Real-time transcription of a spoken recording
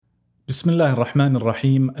بسم الله الرحمن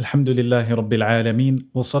الرحيم الحمد لله رب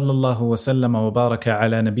العالمين وصلى الله وسلم وبارك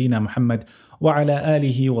على نبينا محمد وعلى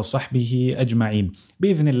آله وصحبه أجمعين.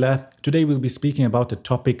 بإذن الله, today we'll be speaking about a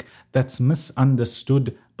topic that's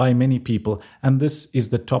misunderstood by many people, and this is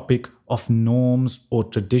the topic of norms or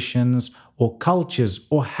traditions or cultures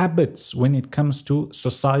or habits when it comes to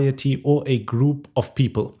society or a group of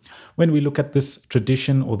people. When we look at this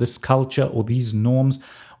tradition or this culture or these norms,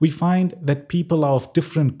 we find that people are of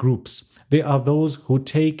different groups. There are those who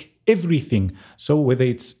take everything, so whether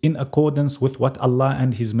it's in accordance with what Allah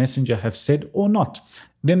and His Messenger have said or not.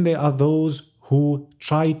 Then there are those who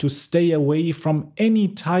try to stay away from any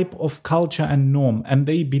type of culture and norm, and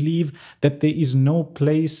they believe that there is no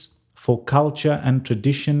place for culture and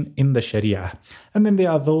tradition in the Sharia. And then there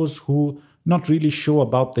are those who not really sure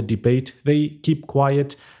about the debate. They keep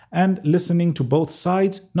quiet and listening to both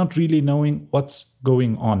sides, not really knowing what's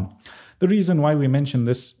going on. The reason why we mention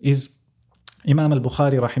this is Imam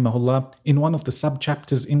al-Bukhari rahimahullah, in one of the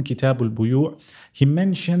sub-chapters in Kitab al-Buyu', he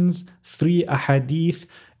mentions 3 ahadith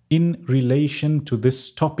in relation to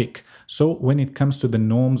this topic. So when it comes to the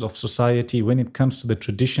norms of society, when it comes to the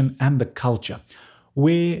tradition and the culture,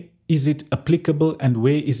 where is it applicable and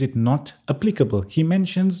where is it not applicable? He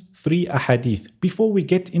mentions 3 ahadith. Before we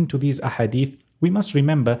get into these ahadith, we must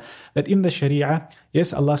remember that in the Sharia,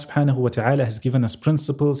 yes, Allah subhanahu wa ta'ala has given us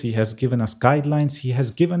principles, He has given us guidelines, He has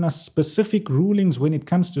given us specific rulings when it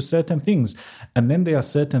comes to certain things. And then there are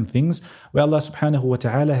certain things where Allah subhanahu wa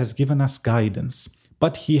ta'ala has given us guidance,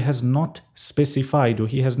 but He has not specified or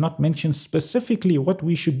He has not mentioned specifically what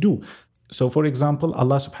we should do. So for example,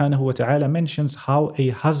 Allah subhanahu wa ta'ala mentions how a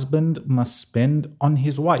husband must spend on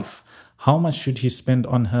his wife. How much should he spend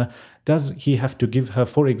on her? Does he have to give her,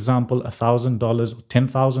 for example, $1,000 or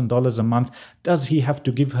 $10,000 a month? Does he have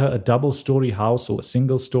to give her a double-story house or a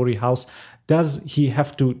single-story house? Does he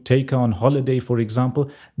have to take her on holiday, for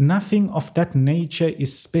example? Nothing of that nature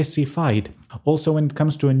is specified. Also, when it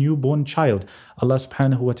comes to a newborn child, Allah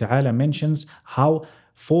subhanahu wa ta'ala mentions how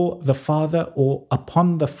for the father or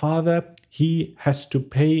upon the father, he has to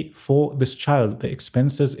pay for this child, the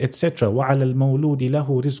expenses, etc. وَعَلَى الْمَوْلُودِ لَهُ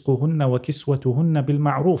رِزْقُهُنَّ وَكِسْوَتُهُنَّ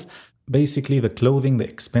بِالْمَعْرُوفِ. Basically the clothing, the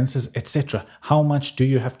expenses, etc. How much do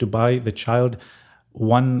you have to buy the child?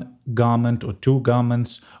 1 garment or 2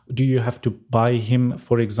 garments? Do you have to buy him,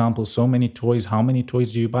 for example, so many toys? How many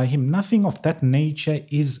toys do you buy him? Nothing of that nature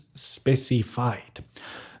is specified.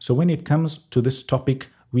 So when it comes to this topic,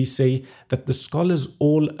 we say that the scholars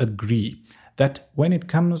all agree that when it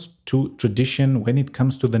comes to tradition, when it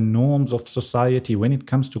comes to the norms of society, when it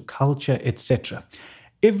comes to culture, etc.,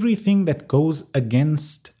 everything that goes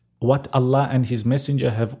against what Allah and His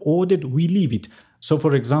Messenger have ordered, we leave it. So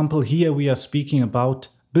for example, here we are speaking about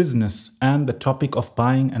business and the topic of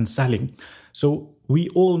buying and selling. So we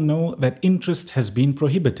all know that interest has been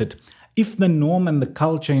prohibited. If the norm and the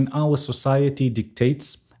culture in our society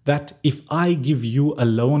dictates that if I give you a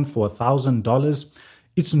loan for $1,000,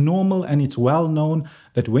 it's normal and it's well known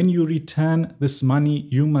that when you return this money,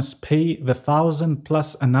 you must pay the 1,000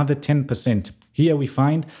 plus another 10%. Here we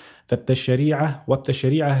find that the Sharia, what the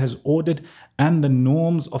Sharia has ordered, and the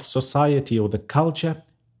norms of society or the culture,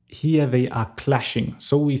 here they are clashing.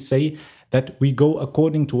 So we say that we go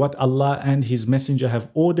according to what Allah and His Messenger have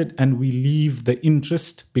ordered, and we leave the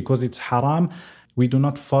interest because it's haram. We do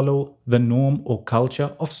not follow the norm or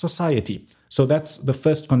culture of society. So that's the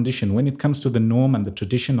first condition. When it comes to the norm and the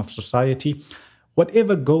tradition of society,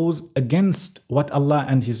 whatever goes against what Allah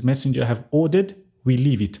and His Messenger have ordered, we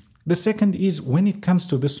leave it. The second is, when it comes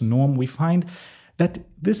to this norm, we find that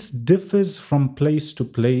this differs from place to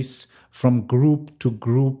place, from group to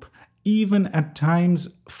group, even at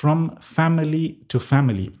times from family to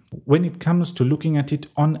family. When it comes to looking at it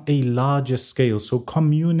on a larger scale, so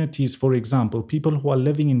communities, for example, people who are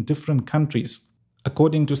living in different countries,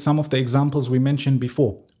 according to some of the examples we mentioned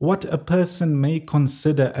before, what a person may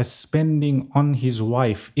consider as spending on his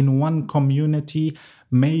wife in one community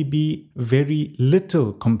may be very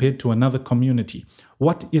little compared to another community.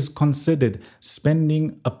 What is considered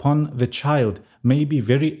spending upon the child may be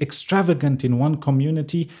very extravagant in one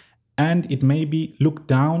community, and it may be looked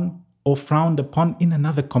down or frowned upon in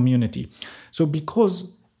another community. So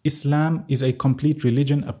because Islam is a complete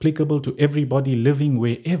religion applicable to everybody living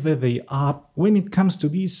wherever they are, when it comes to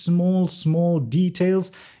these small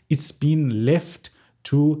details, it's been left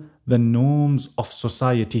to the norms of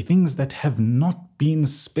society, things that have not been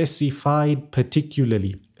specified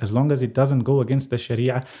particularly. as long as it doesn't go against the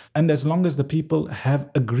Sharia, and as long as the people have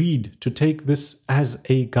agreed to take this as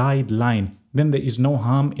a guideline, then there is no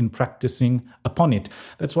harm in practicing upon it.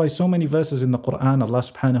 That's why so many verses in the Quran, Allah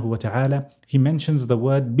subhanahu wa ta'ala, He mentions the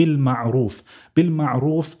word bil ma'ruf. Bil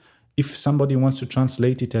ma'ruf, if somebody wants to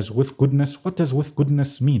translate it as with goodness, what does with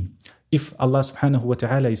goodness mean? If Allah subhanahu wa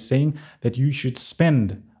ta'ala is saying that you should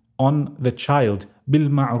spend on the child bil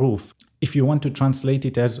ma'ruf, if you want to translate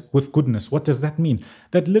it as with goodness, what does that mean?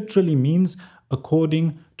 That literally means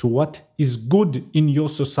according to what is good in your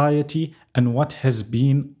society and what has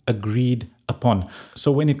been agreed upon.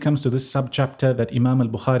 So when it comes to this subchapter that Imam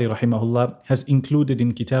al-Bukhari rahimahullah has included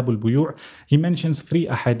in Kitab al-Buyu', he mentions 3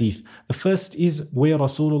 ahadith. The first is where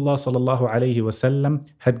Rasulullah sallallahu alayhi wasallam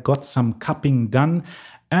had got some cupping done,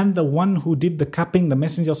 and the one who did the cupping, the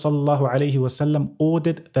Messenger sallallahu alayhi wasallam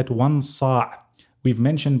ordered that 1 sa'. We've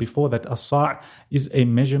mentioned before that a sa' is a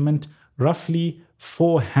measurement roughly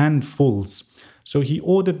 4 handfuls. So he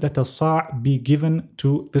ordered that a sa' be given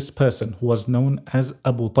to this person who was known as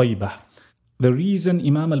Abu Taybah. The reason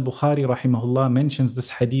Imam al-Bukhari rahimahullah mentions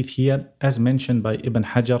this hadith here, as mentioned by Ibn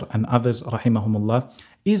Hajar and others rahimahumullah,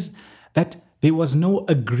 is that there was no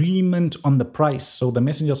agreement on the price. So the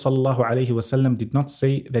Messenger sallallahu alaihi wasallam did not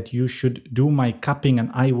say that you should do my cupping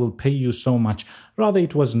and I will pay you so much. Rather,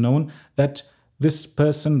 it was known that this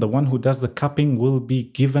person, the one who does the cupping, will be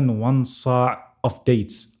given 1 sa' of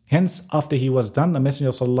dates. Hence, after he was done, the Messenger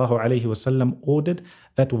sallallahu alaihi wasallam ordered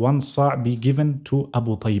that 1 sa' be given to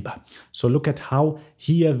Abu Taybah. So look at how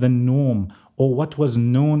here the norm or what was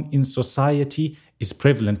known in society is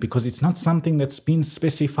prevalent, because it's not something that's been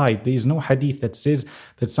specified. There is no hadith that says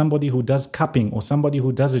that somebody who does cupping or somebody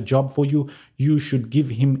who does a job for you, you should give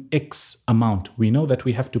him X amount. We know that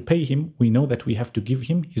we have to pay him. We know that we have to give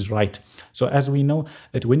him his right. So as we know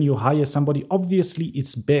that when you hire somebody, obviously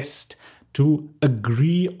it's best to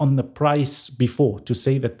agree on the price before, to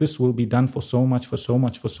say that this will be done for so much, for so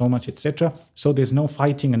much, for so much, etc. So there's no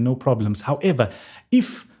fighting and no problems. However,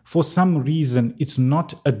 if for some reason it's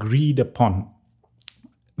not agreed upon,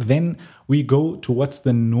 then we go to what's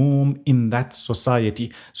the norm in that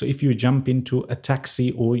society. So if you jump into a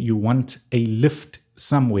taxi or you want a lift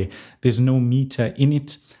somewhere, there's no meter in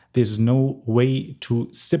it, there's no way to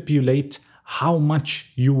stipulate how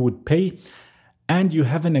much you would pay, and you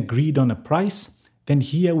haven't agreed on a price, then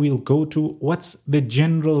here we'll go to what's the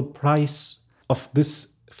general price of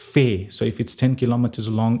this fare. So if it's 10 kilometers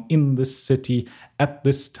long in this city at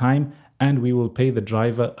this time, and we will pay the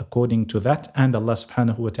driver according to that, and Allah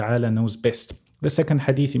subhanahu wa ta'ala knows best. The second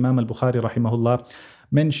hadith Imam al-Bukhari rahimahullah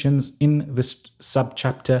mentions in this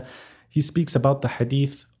subchapter, he speaks about the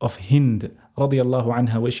hadith of Hind radiyallahu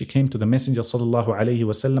anha, where she came to the Messenger sallallahu alayhi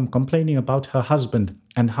wasallam complaining about her husband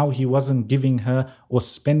and how he wasn't giving her or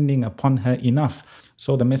spending upon her enough.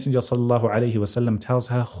 So the Messenger sallallahu alayhi wasallam tells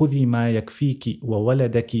her, خُذِي مَا يَكْفِيكِ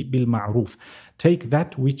وَوَلَدَكِ بِالْمَعْرُوفِ. Take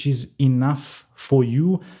that which is enough for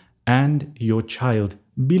you and your child.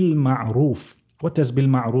 Bil ma'ruf. What does bil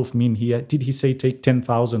ma'ruf mean here? Did he say take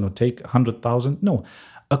 10,000 or take 100,000? No.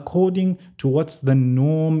 According to what's the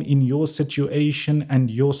norm in your situation and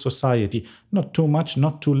your society. Not too much,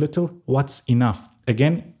 not too little. What's enough?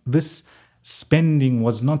 Again, this spending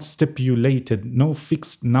was not stipulated. No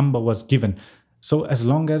fixed number was given. So as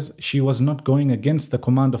long as she was not going against the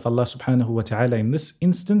command of Allah subhanahu wa ta'ala in this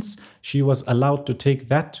instance, she was allowed to take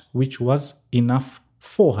that which was enough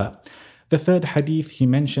for her. The third hadith, he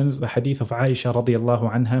mentions the hadith of Aisha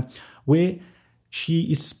radiallahu anha, where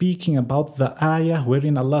she is speaking about the ayah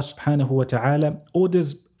wherein Allah subhanahu wa ta'ala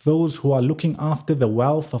orders those who are looking after the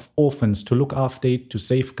wealth of orphans to look after it, to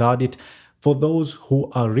safeguard it. For those who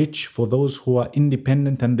are rich, for those who are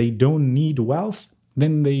independent and they don't need wealth,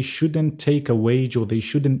 then they shouldn't take a wage or they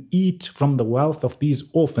shouldn't eat from the wealth of these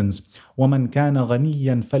orphans. وَمَنْ كَانَ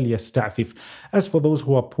غَنِيًّا فَلْيَسْتَعْفِفْ. As for those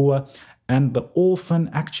who are poor and the orphan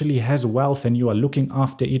actually has wealth and you are looking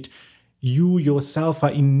after it, you yourself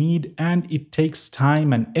are in need and it takes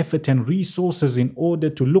time and effort and resources in order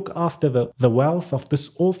to look after the wealth of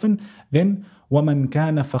this orphan, then وَمَنْ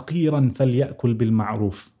كَانَ فَقِيرًا فَلْيَأْكُلْ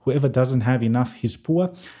بِالْمَعْرُوفِ. Whoever doesn't have enough, he's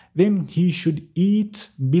poor, then he should eat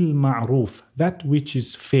bil-ma'ruf, that which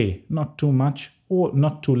is fair, not too much or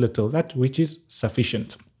not too little, that which is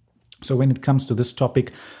sufficient. So when it comes to this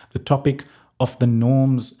topic, the topic of the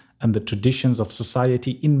norms and the traditions of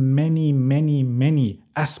society, in many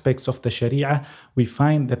aspects of the Sharia, we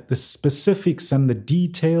find that the specifics and the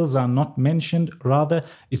details are not mentioned. Rather,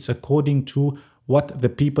 it's according to what the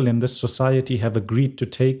people in this society have agreed to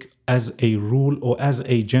take as a rule or as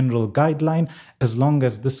a general guideline, as long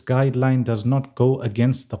as this guideline does not go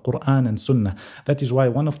against the Quran and Sunnah. That is why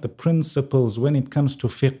one of the principles when it comes to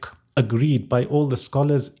fiqh, agreed by all the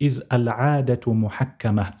scholars, is al-'adatu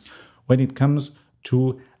muhakkamah. When it comes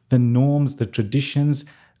to the norms, the traditions,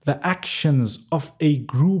 the actions of a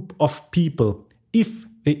group of people, if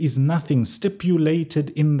there is nothing stipulated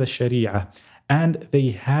in the Sharia and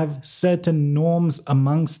they have certain norms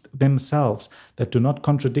amongst themselves that do not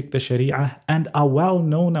contradict the Sharia and are well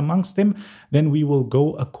known amongst them, then we will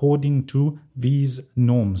go according to these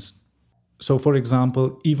norms. So for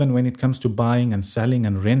example, even when it comes to buying and selling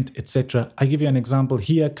and rent, etc., I give you an example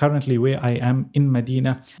here currently where I am in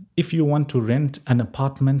Medina. If you want to rent an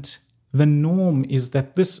apartment, the norm is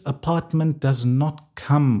that this apartment does not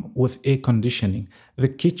come with air conditioning. The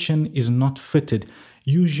kitchen is not fitted.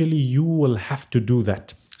 Usually you will have to do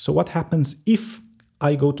that. So what happens if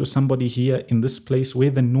I go to somebody here in this place where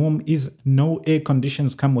the norm is no air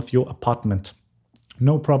conditions come with your apartment?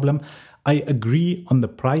 No problem. I agree on the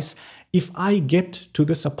price. If I get to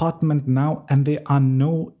this apartment now and there are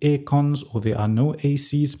no air cons or there are no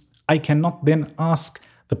ACs, I cannot then ask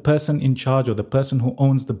the person in charge or the person who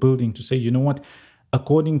owns the building to say, you know what,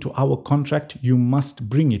 according to our contract, you must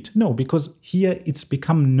bring it. No, because here it's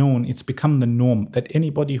become known, it's become the norm that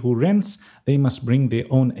anybody who rents, they must bring their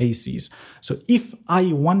own ACs. So if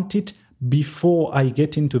I want it before I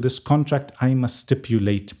get into this contract, I must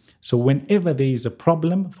stipulate. So whenever there is a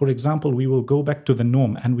problem, for example, we will go back to the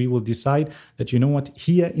norm and we will decide that, you know what,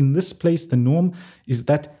 here in this place, the norm is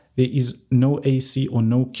that there is no AC or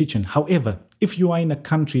no kitchen. However, if you are in a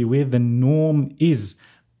country where the norm is,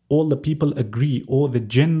 all the people agree, or the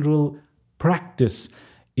general practice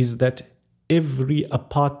is that every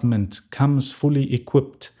apartment comes fully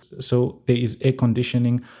equipped, so there is air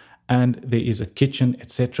conditioning and there is a kitchen,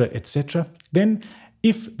 etc., etc., then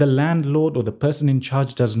if the landlord or the person in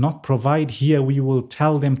charge does not provide here, we will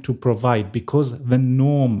tell them to provide, because the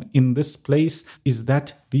norm in this place is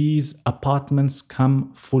that these apartments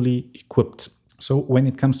come fully equipped. So when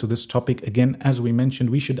it comes to this topic, again, as we mentioned,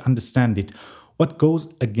 we should understand it. What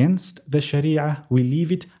goes against the Sharia, we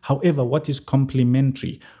leave it. However, what is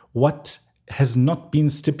complementary, what has not been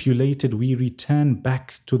stipulated, we return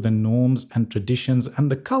back to the norms and traditions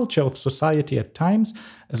and the culture of society at times,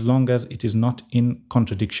 as long as it is not in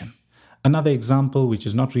contradiction. Another example, which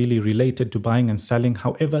is not really related to buying and selling,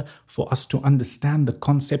 however, for us to understand the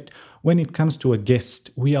concept, when it comes to a guest,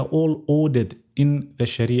 we are all ordered in the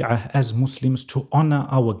Sharia as Muslims to honor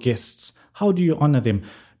our guests. How do you honor them?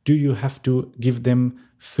 Do you have to give them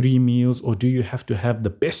 3 meals, or do you have to have the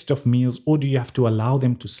best of meals, or do you have to allow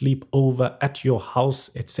them to sleep over at your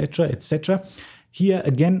house, etc., etc.? Here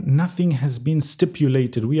again, nothing has been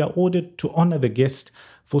stipulated. We are ordered to honor the guest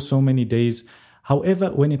for so many days.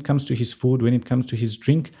 However, when it comes to his food, when it comes to his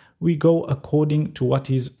drink, we go according to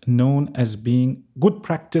what is known as being good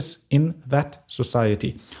practice in that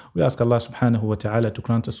society. We ask Allah subhanahu wa ta'ala to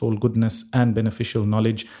grant us all goodness and beneficial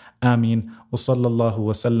knowledge. Ameen. Wa sallallahu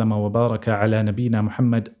wa sallama wa baraka ala nabina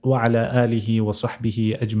Muhammad wa ala alihi wa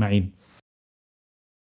sahbihi ajma'in.